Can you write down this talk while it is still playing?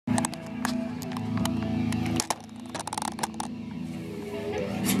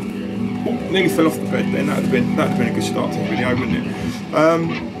Nearly fell off the bed then, that'd have been a good start to the video, wouldn't it?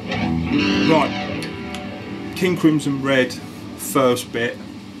 Right, King Crimson Red, first bit,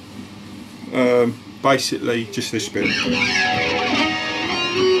 basically just this bit.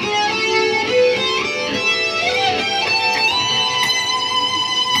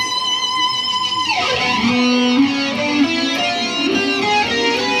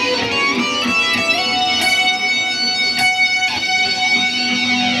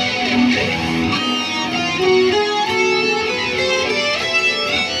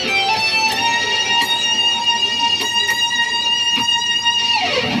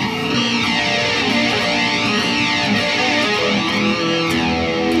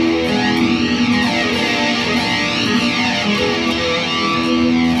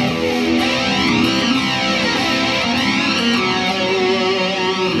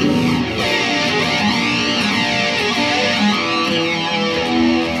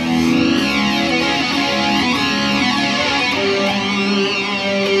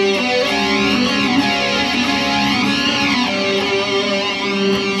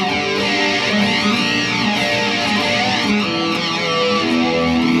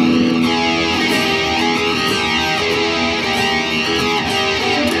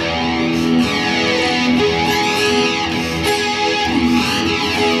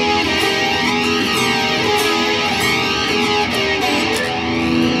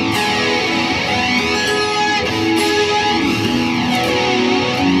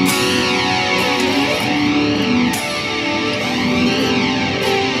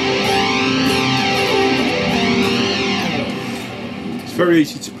 Very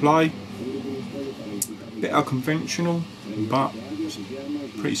easy to play, bit unconventional, but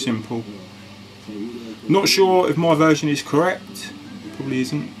pretty simple. Not sure if my version is correct, probably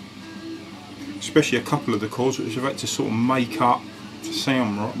isn't, especially a couple of the chords which I've had to sort of make up to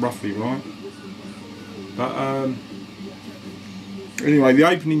sound roughly right. But anyway, the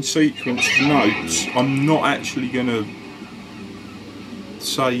opening sequence notes, I'm not actually going to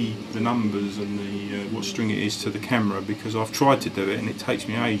say the numbers and the what string it is to the camera, because I've tried to do it and it takes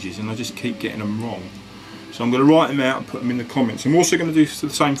me ages and I just keep getting them wrong. So I'm going to write them out and put them in the comments. I'm also going to do the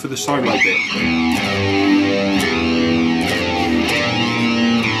same for the solo bit.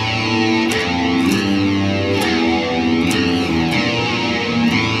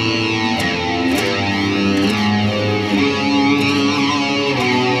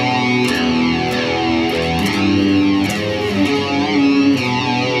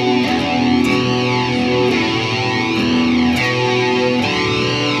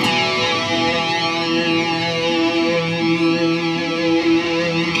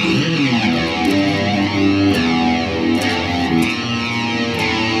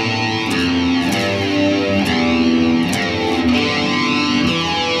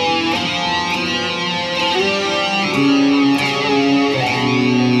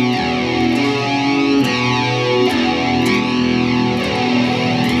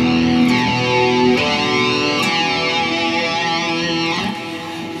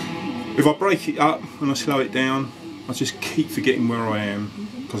 If I break it up and I slow it down, I just keep forgetting where I am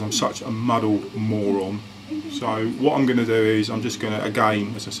because I'm such a muddled moron. So what I'm going to do is I'm just going to,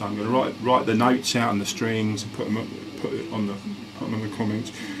 again, as I say, I'm going to write the notes out and the strings and put them on the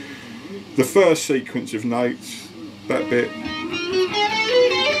comments. The first sequence of notes, that bit,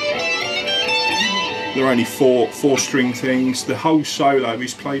 they're only four string things. The whole solo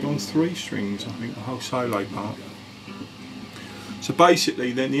is played on 3 strings, I think, the whole solo part. So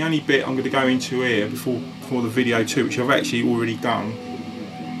basically then the only bit I'm going to go into here before the video 2, which I've actually already done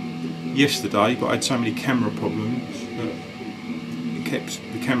yesterday, but I had so many camera problems that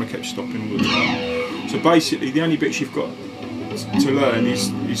the camera kept stopping all the time. So basically the only bits you've got to learn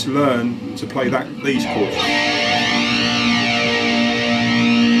is learn to play these chords.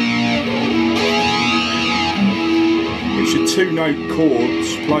 Which are 2-note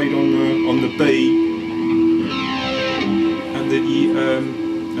chords played on the B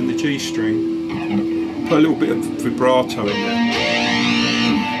and the G string. Put a little bit of vibrato in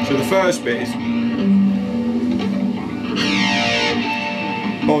there. So the first bit is on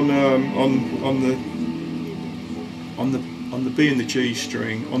the B and the G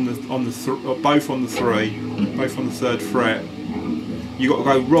string, both on the 3, both on the 3rd fret. You got to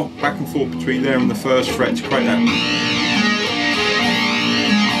go rock back and forth between there and the 1st fret to create that.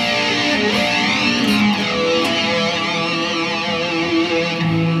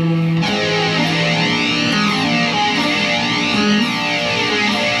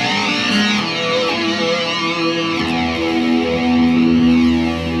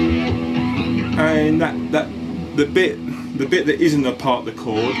 And the bit that isn't a part of the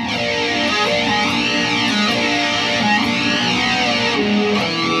chord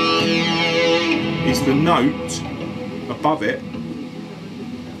the note above it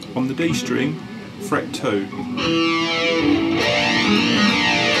on the D string, fret 2.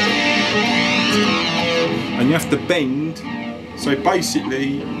 And you have to bend, so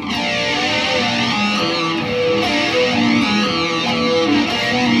basically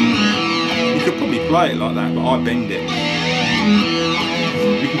you could probably play it like that, but I bend it.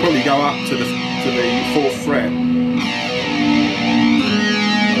 You can probably go up to the 4th fret.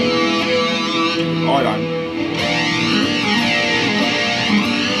 I don't.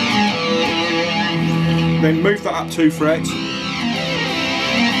 Then move that up 2 frets.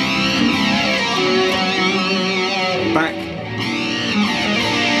 Back.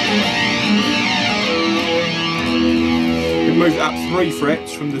 Then move it up 3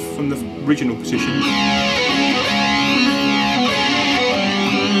 frets from the original position.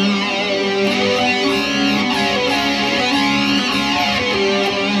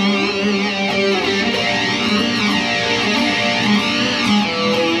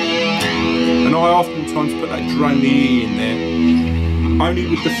 And I oftentimes put that drone E in there, only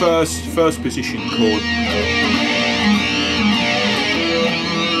with the first position chord.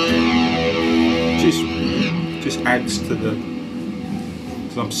 Just adds to the,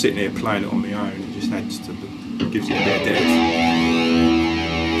 because I'm sitting here playing it on my own, it just adds to the, gives it a bit of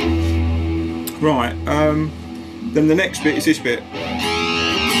depth. Right, then the next bit is this bit.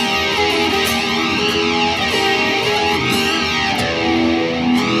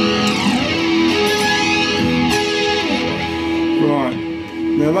 Right,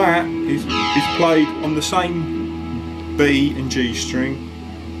 now that is played on the same B and G string.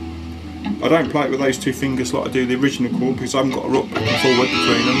 I don't play it with those 2 fingers like I do the original chord because I haven't got a rock back and forward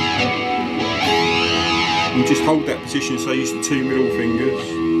between them. You just hold that position, so use the 2 middle fingers.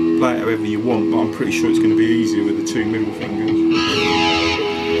 Play it however you want, but I'm pretty sure it's going to be easier with the 2 middle fingers.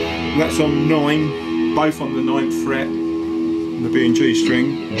 And that's on 9, both on the 9th fret, on the B and G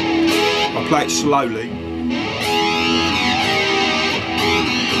string. I play it slowly.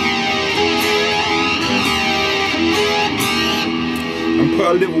 And put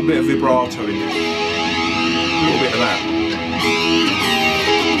a little bit of vibrato in it, a little bit of that.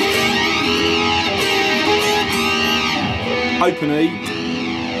 Open E.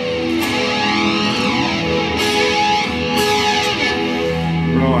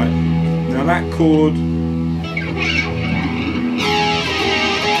 Right, now that chord,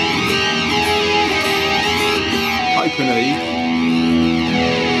 open E,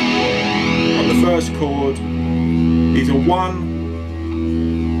 on the first chord is a 1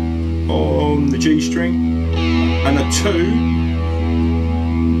 on the G string and a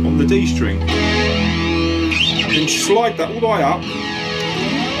 2 on the D string. Then slide that all the way up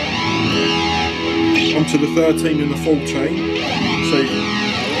onto the 13 and the 14. So,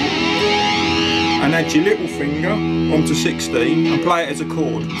 and add your little finger onto 16 and play it as a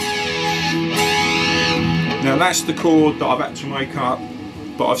chord. Now that's the chord that I've had to make up,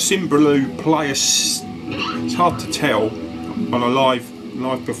 but I've seen Baloo play it's hard to tell on a live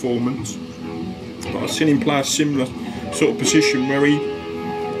performance, but I've seen him play a similar sort of position where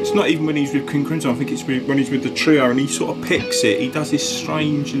it's not even when he's with King Crimson, I think it's when he's with the trio, and he sort of picks it. He does this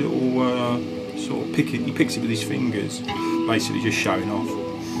strange little sort of pick it. He picks it with his fingers, basically just showing off.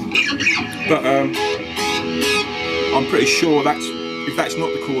 But I'm pretty sure if that's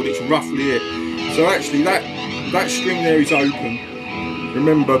not the chord, it's roughly it. So actually that string there is open.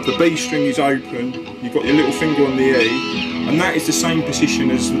 Remember, the B string is open. You've got your little finger on the E, and that is the same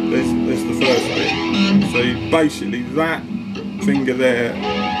position as the first bit. So basically that finger there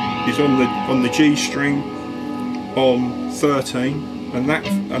is on the G string on 13, and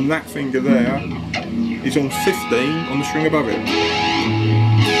that finger there is on 15 on the string above it, and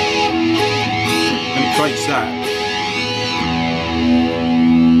it creates that.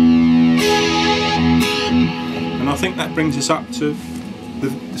 And I think that brings us up to the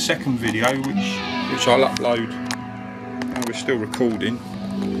second video, which I'll upload. Now we're still recording.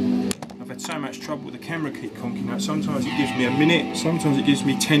 I've had so much trouble with the camera keep conking out. Sometimes it gives me a minute, sometimes it gives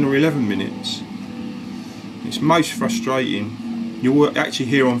me 10 or 11 minutes. It's most frustrating. You'll actually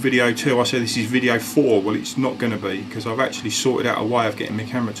hear on video 2 I say this is video 4. Well, it's not going to be, because I've actually sorted out a way of getting my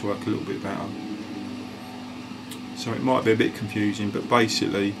camera to work a little bit better. So it might be a bit confusing, but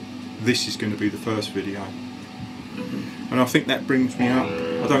basically this is going to be the first video. And I think that brings me up.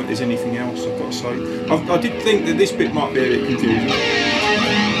 I don't think there's anything else I've got to say. I did think that this bit might be a bit confusing.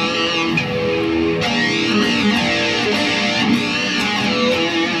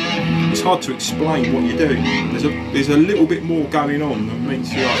 It's hard to explain what you're doing. There's a little bit more going on than meets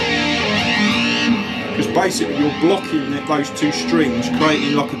the eye. Because So basically you're blocking those two strings,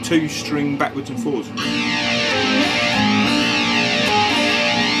 creating like a 2-string backwards and forwards. And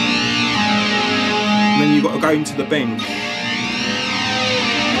then you've got to go into the bend.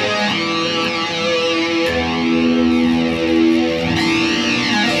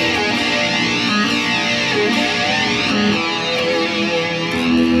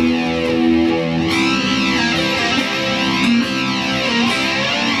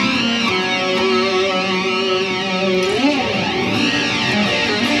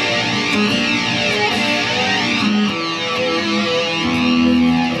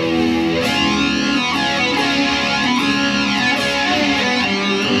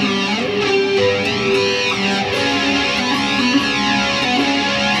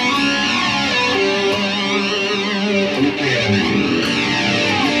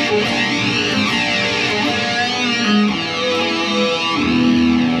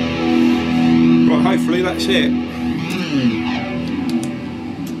 Hopefully that's it.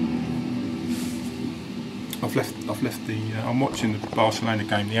 I've left the. I'm watching the Barcelona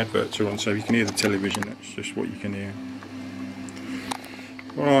game. The adverts are on, so you can hear the television. That's just what you can hear.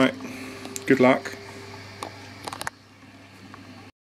 All right. Good luck.